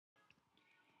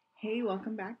Hey,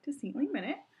 welcome back to Saintly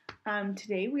Minute.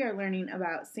 Today we are learning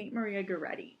about Saint Maria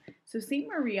Goretti. So Saint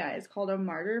Maria is called a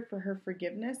martyr for her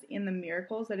forgiveness and the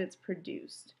miracles that it's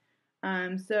produced.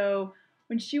 So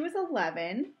when she was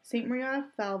 11, Saint Maria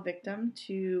fell victim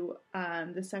to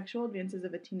the sexual advances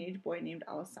of a teenage boy named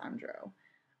Alessandro.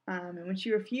 And when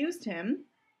she refused him,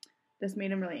 this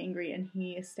made him really angry, and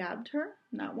he stabbed her,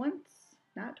 not once,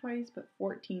 not twice, but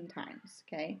 14 times,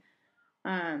 okay?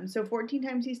 So 14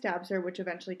 times he stabs her, which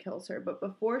eventually kills her. But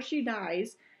before she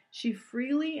dies, she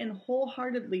freely and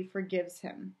wholeheartedly forgives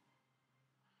him.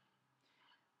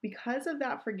 Because of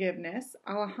that forgiveness,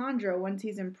 Alejandro, once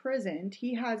he's imprisoned,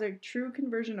 he has a true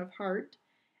conversion of heart,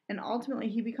 and ultimately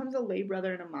he becomes a lay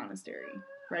brother in a monastery,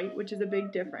 right? Which is a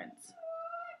big difference.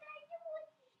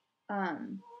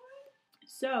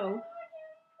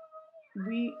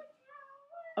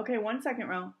 Okay, 1 second,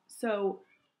 Ro. So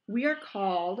we are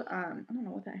called, I don't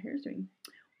know what that hair is doing.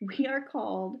 We are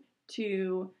called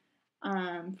to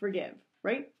forgive,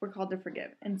 right? We're called to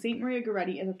forgive. And Saint Maria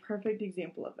Goretti is a perfect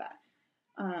example of that.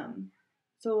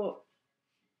 So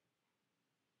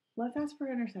let's ask for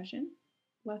intercession.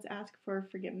 Let's ask for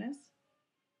forgiveness.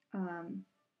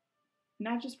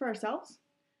 Not just for ourselves,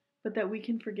 but that we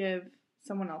can forgive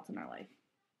someone else in our life.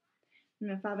 In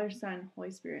the Father, Son,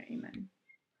 Holy Spirit, amen.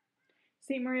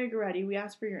 Saint Maria Goretti, we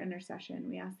ask for your intercession.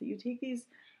 We ask that you take these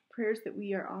prayers that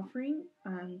we are offering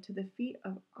to the feet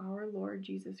of our Lord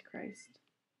Jesus Christ.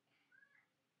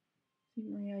 Saint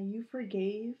Maria, you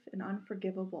forgave an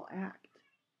unforgivable act.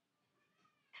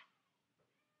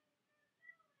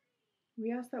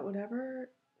 We ask that whatever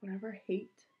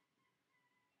hate,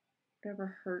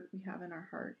 whatever hurt we have in our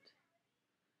heart,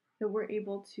 that we're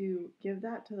able to give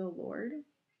that to the Lord,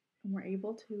 and we're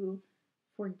able to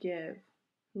forgive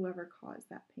whoever caused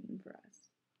that pain for us.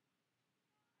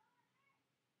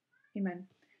 Amen.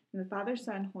 In the Father,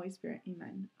 Son, Holy Spirit,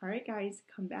 amen. All right, guys,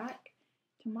 come back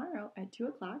tomorrow at 2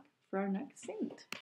 o'clock for our next saint.